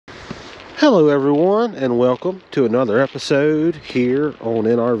Hello everyone, and welcome to another episode here on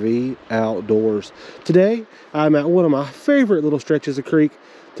NRV Outdoors. Today I'm at one of my favorite little stretches of creek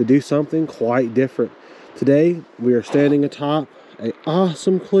to do something quite different. Today we are standing atop an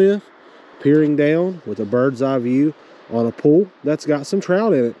awesome cliff, peering down with a bird's eye view on a pool that's got some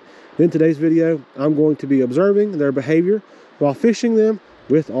trout in it. In today's video I'm going to be observing their behavior while fishing them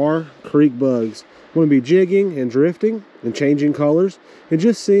with our creek bugs. I'm going to be jigging and drifting and changing colors and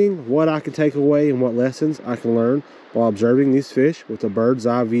just seeing what I can take away and what lessons I can learn while observing these fish with a bird's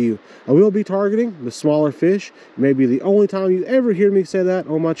eye view. I will be targeting the smaller fish. It may be the only time you ever hear me say that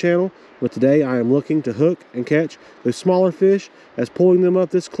on my channel, but today I am looking to hook and catch those smaller fish, as pulling them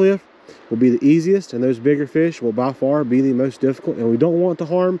up this cliff will be the easiest and those bigger fish will by far be the most difficult, and we don't want to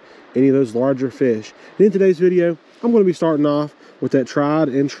harm any of those larger fish. And in today's video I'm going to be starting off with that tried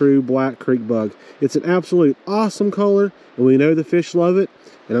and true black creek bug. It's an absolute awesome color and we know the fish love it,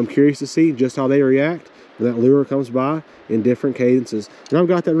 and I'm curious to see just how they react when that lure comes by in different cadences. And I've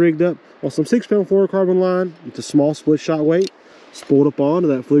got that rigged up on some 6-pound fluorocarbon line with a small split shot weight, spooled up onto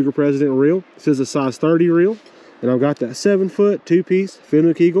that Pfluger President reel. This is a size 30 reel, and I've got that 7-foot 2-piece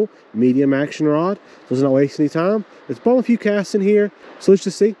Fenwick Eagle medium action rod. So let's not waste any time. Let's ball a few casts in here. So let's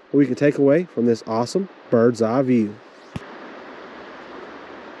just see what we can take away from this awesome bird's eye view.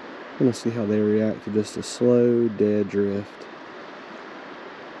 I'm going to see how they react to just a slow, dead drift.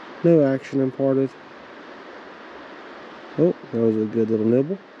 No action imparted. Oh, that was a good little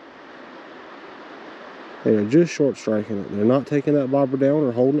nibble. They are just short striking it. They're not taking that bobber down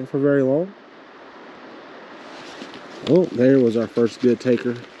or holding it for very long. Oh, there was our first good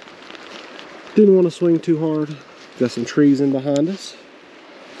taker. Didn't want to swing too hard. Got some trees in behind us.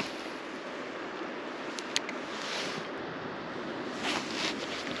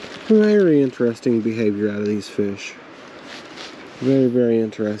 Very interesting behavior out of these fish. Very, very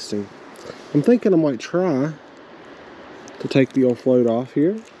interesting. I'm thinking I might try to take the old float off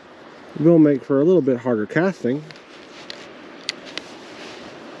here. It will make for a little bit harder casting.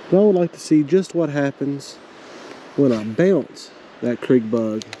 But I would like to see just what happens when I bounce that creek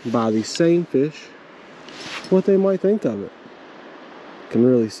bug by these same fish, what they might think of it. Can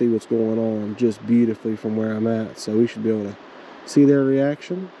really see what's going on just beautifully from where I'm at, so we should be able to see their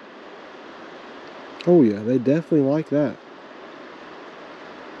reaction. Oh yeah, they definitely like that.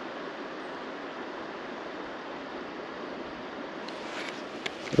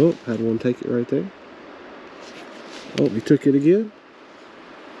 Oh, had one take it right there. Oh, he took it again.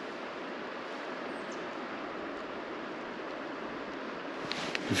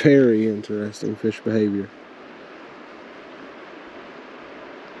 Very interesting fish behavior.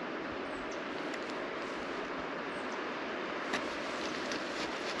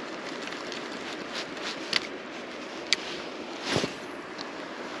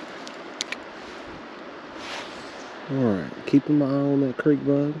 Alright, keeping my eye on that creek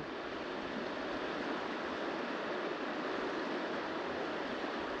bug.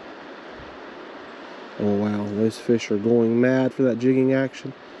 Oh wow, those fish are going mad for that jigging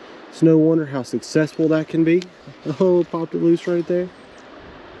action. It's no wonder how successful that can be. Oh, popped it loose right there.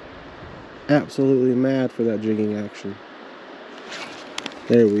 Absolutely mad for that jigging action.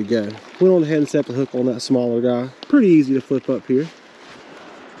 There we go. Went on ahead and set the hook on that smaller guy. Pretty easy to flip up here.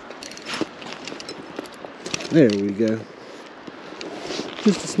 There we go.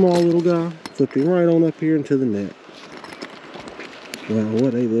 Just a small little guy, flipping right on up here into the net. Wow,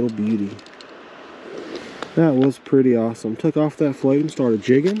 what a little beauty. That was pretty awesome. Took off that float and started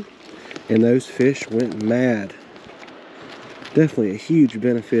jigging, and those fish went mad. Definitely a huge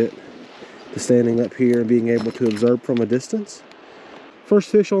benefit to standing up here and being able to observe from a distance. First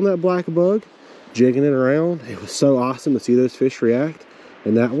fish on that black bug, jigging it around. It was so awesome to see those fish react,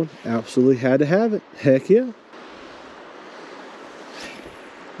 and that one absolutely had to have it. Heck yeah.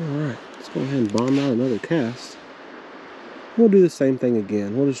 Alright, let's go ahead and bomb out another cast. We'll do the same thing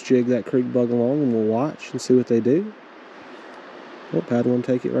again. We'll just jig that creek bug along and we'll watch and see what they do. Oh, had one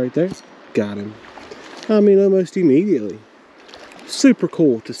take it right there. Got him. I mean, almost immediately. Super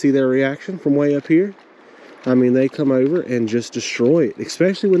cool to see their reaction from way up here. I mean, they come over and just destroy it,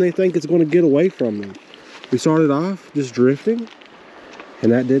 especially when they think it's going to get away from them. We started off just drifting,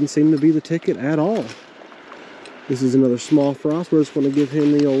 and that didn't seem to be the ticket at all. This is another small frost. We're just going to give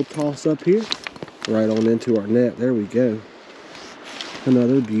him the old toss up here. Right on into our net. There we go.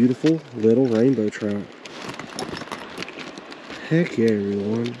 Another beautiful little rainbow trout. Heck yeah,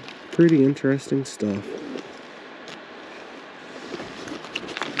 everyone. Pretty interesting stuff.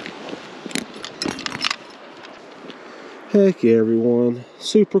 Heck yeah, everyone.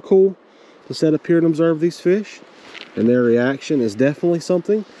 Super cool to sit up here and observe these fish. And their reaction is definitely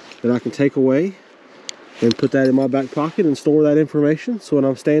something that I can take away and put that in my back pocket and store that information. So when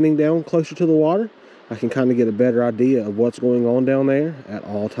I'm standing down closer to the water, I can kind of get a better idea of what's going on down there at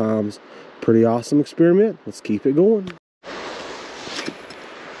all times. Pretty awesome experiment. Let's keep it going.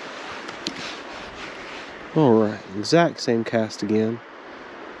 All right, exact same cast again.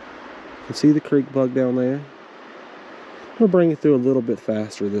 You can see the creek bug down there. I'm gonna bring it through a little bit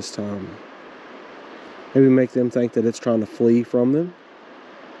faster this time. Maybe make them think that it's trying to flee from them.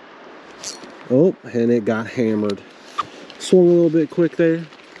 Oh, and it got hammered. Swung a little bit quick there,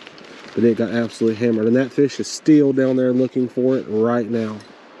 but it got absolutely hammered. And that fish is still down there looking for it right now.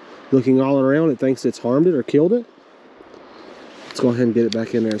 Looking all around, it thinks it's harmed it or killed it. Let's go ahead and get it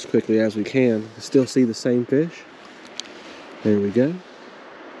back in there as quickly as we can. Still see the same fish. There we go.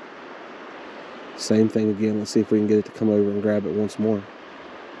 Same thing again. Let's see if we can get it to come over and grab it once more.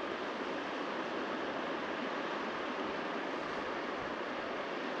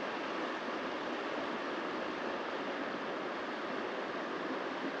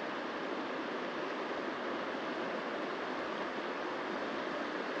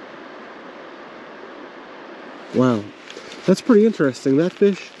 Wow, that's pretty interesting. That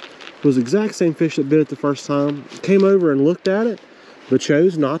fish was the exact same fish that bit it the first time. Came over and looked at it, but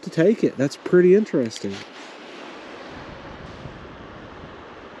chose not to take it. That's pretty interesting.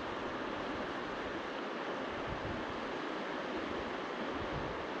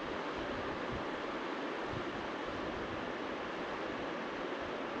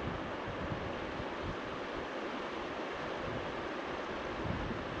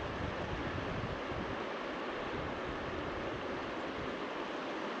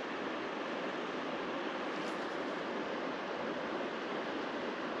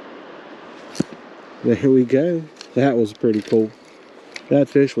 There we go. That was pretty cool. That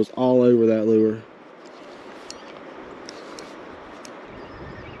fish was all over that lure.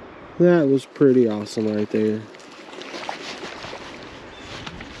 That was pretty awesome right there.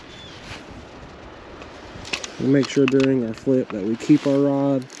 We make sure during our flip that we keep our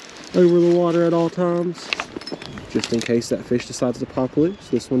rod over the water at all times, just in case that fish decides to pop loose.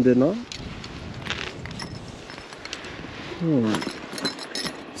 This one did not. Alright.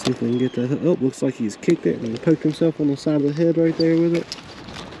 See if we can get that. Oh, looks like he's kicked it and poked himself on the side of the head right there with it.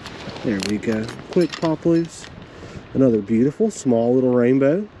 There we go. Quick pop loose. Another beautiful small little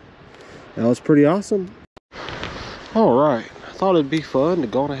rainbow. That was pretty awesome. Alright, I thought it'd be fun to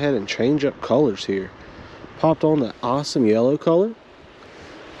go on ahead and change up colors here. Popped on that awesome yellow color. I'm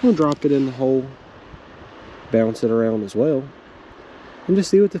gonna drop it in the hole, bounce it around as well, and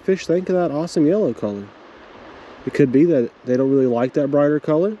just see what the fish think of that awesome yellow color. It could be that they don't really like that brighter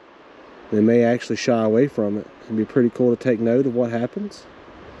color. They may actually shy away from it. It'd be pretty cool to take note of what happens.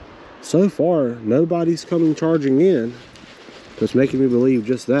 So far, nobody's coming charging in. That's making me believe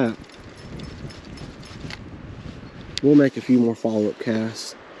just that. We'll make a few more follow-up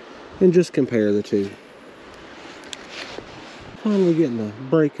casts and just compare the two. Finally getting a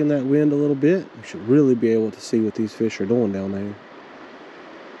break in that wind a little bit. We should really be able to see what these fish are doing down there.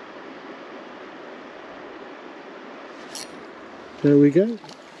 There we go.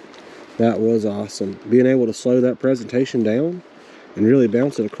 That was awesome. Being able to slow that presentation down and really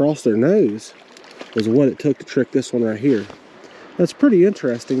bounce it across their nose is what it took to trick this one right here. That's pretty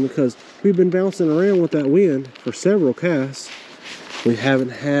interesting because we've been bouncing around with that wind for several casts. We haven't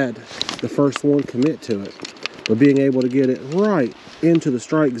had the first one commit to it. But being able to get it right into the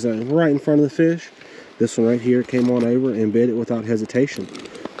strike zone, right in front of the fish, this one right here came on over and bit it without hesitation.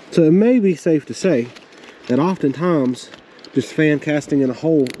 So it may be safe to say that oftentimes just fan casting in a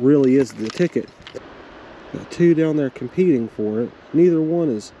hole really is the ticket. Got two down there competing for it. Neither one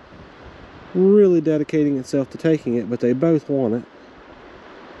is really dedicating itself to taking it, but they both want it.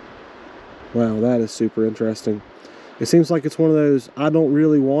 Wow, that is super interesting. It seems like it's one of those I don't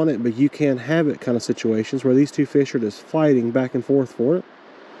really want it, but you can't have it kind of situations where these two fish are just fighting back and forth for it.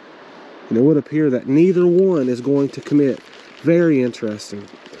 And it would appear that neither one is going to commit. Very interesting.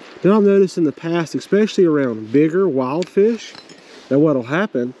 Now I've noticed in the past, especially around bigger wild fish, that what'll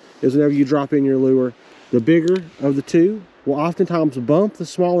happen is whenever you drop in your lure, the bigger of the two will oftentimes bump the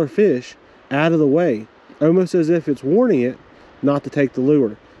smaller fish out of the way, almost as if it's warning it not to take the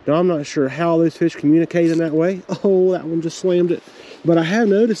lure. Now I'm not sure how those fish communicate in that way. Oh, that one just slammed it. But I have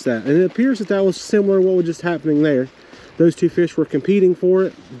noticed that, and it appears that that was similar to what was just happening there. Those two fish were competing for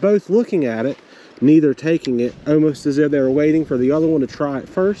it, both looking at it, neither taking it, almost as if they were waiting for the other one to try it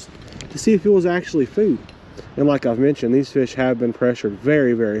first to see if it was actually food. And like I've mentioned, these fish have been pressured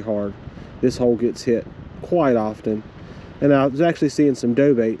very, very hard. This hole gets hit quite often. And I was actually seeing some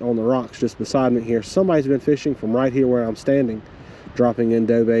dough bait on the rocks just beside me here. Somebody's been fishing from right here where I'm standing dropping in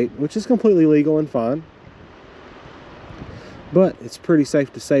dough bait, which is completely legal and fine. But it's pretty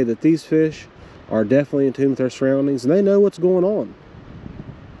safe to say that these fish are definitely in tune with their surroundings, and they know what's going on.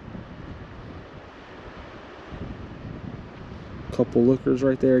 Couple lookers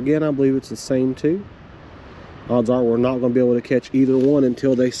right there again. I believe it's the same two. Odds are we're not going to be able to catch either one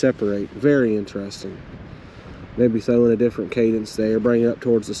until they separate. Very interesting. Maybe throwing a different cadence there, bring it up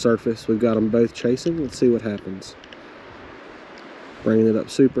towards the surface. We've got them both chasing. Let's see what happens. Bringing it up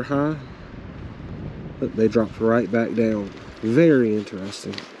super high. Look, they dropped right back down. Very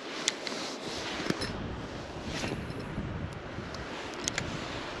interesting.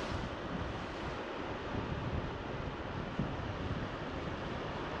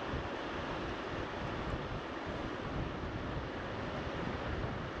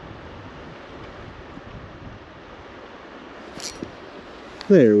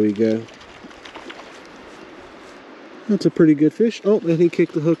 There we go. That's a pretty good fish. Oh, and he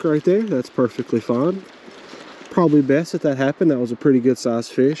kicked the hook right there. That's perfectly fine. Probably best if that happened. That was a pretty good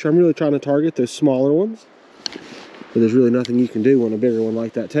sized fish. I'm really trying to target those smaller ones, but there's really nothing you can do when a bigger one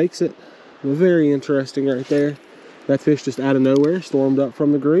like that takes it. But very interesting right there. That fish just out of nowhere stormed up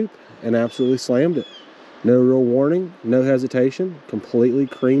from the group and absolutely slammed it. No real warning, no hesitation, completely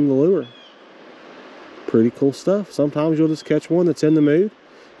creamed the lure. Pretty cool stuff. Sometimes you'll just catch one that's in the mood.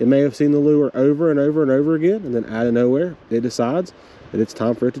 It may have seen the lure over and over and over again, and then out of nowhere, it decides that it's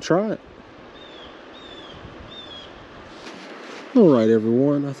time for it to try it. All right,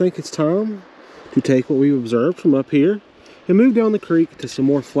 everyone, I think it's time to take what we've observed from up here and move down the creek to some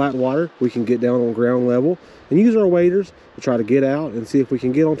more flat water. We can get down on ground level and use our waders to try to get out and see if we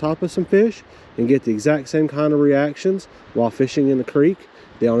can get on top of some fish and get the exact same kind of reactions while fishing in the creek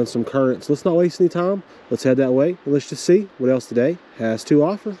down in some currents. Let's not waste any time. Let's head that way and let's just see what else today has to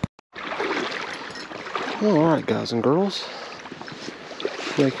offer. All right, guys and girls,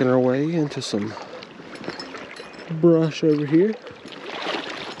 making our way into some brush over here.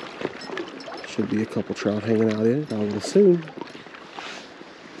 Should be a couple trout hanging out in it, I would assume.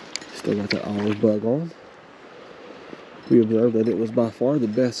 Still got that olive bug on. We observed that it was by far the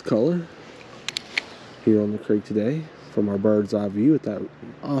best color here on the creek today from our bird's eye view at that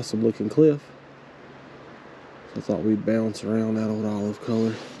awesome looking cliff. So I thought we'd bounce around that old olive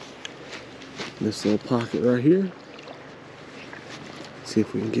color in this little pocket right here. See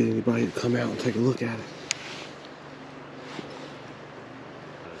if we can get anybody to come out and take a look at it.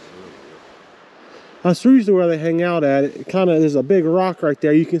 That's usually where they hang out at. It kind of, there's a big rock right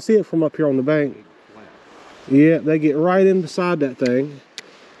there. You can see it from up here on the bank. Yeah, they get right in beside that thing.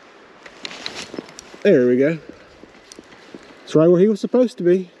 There we go. It's right where he was supposed to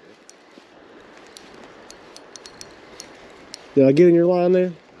be. Did I get in your line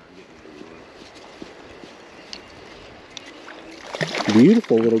there?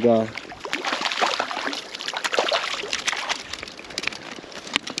 Beautiful little guy.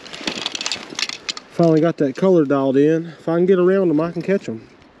 Finally got that color dialed in. If I can get around them, I can catch them.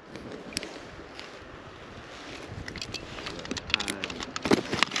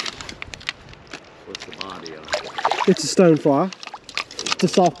 What's the body of it? It's a stone fly. It's a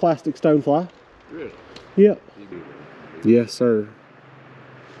soft plastic stone fly. Really? Yep. Yes, sir.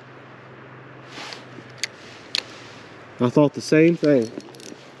 I thought the same thing.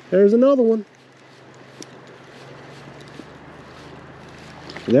 There's another one.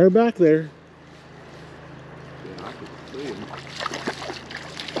 They're back there. Yeah, I could see him.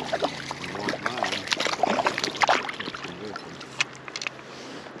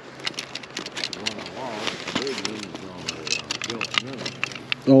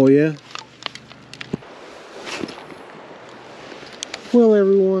 Oh yeah. Well,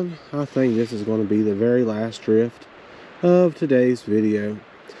 everyone, I think this is going to be the very last drift of today's video.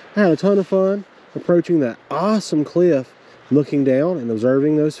 I had a ton of fun approaching that awesome cliff, looking down and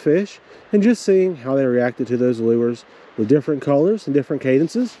observing those fish and just seeing how they reacted to those lures with different colors and different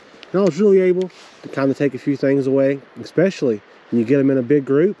cadences. And I was really able to kind of take a few things away, especially when you get them in a big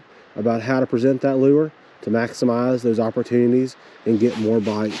group, about how to present that lure to maximize those opportunities and get more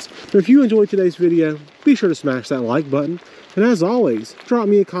bites. But if you enjoyed today's video, be sure to smash that like button. And as always, drop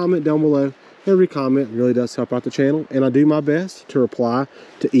me a comment down below. Every comment really does help out the channel, and I do my best to reply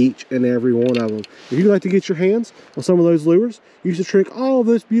to each and every one of them. If you'd like to get your hands on some of those lures, use to trick all of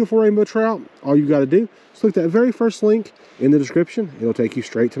those beautiful rainbow trout, all you got to do is click that very first link in the description. It'll take you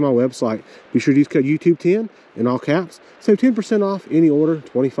straight to my website. Be sure to use code YouTube10 in all caps. Save 10% off any order,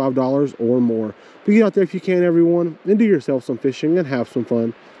 $25 or more. But get out there if you can, everyone, and do yourself some fishing and have some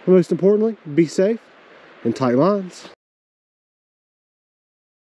fun. But most importantly, be safe and tight lines.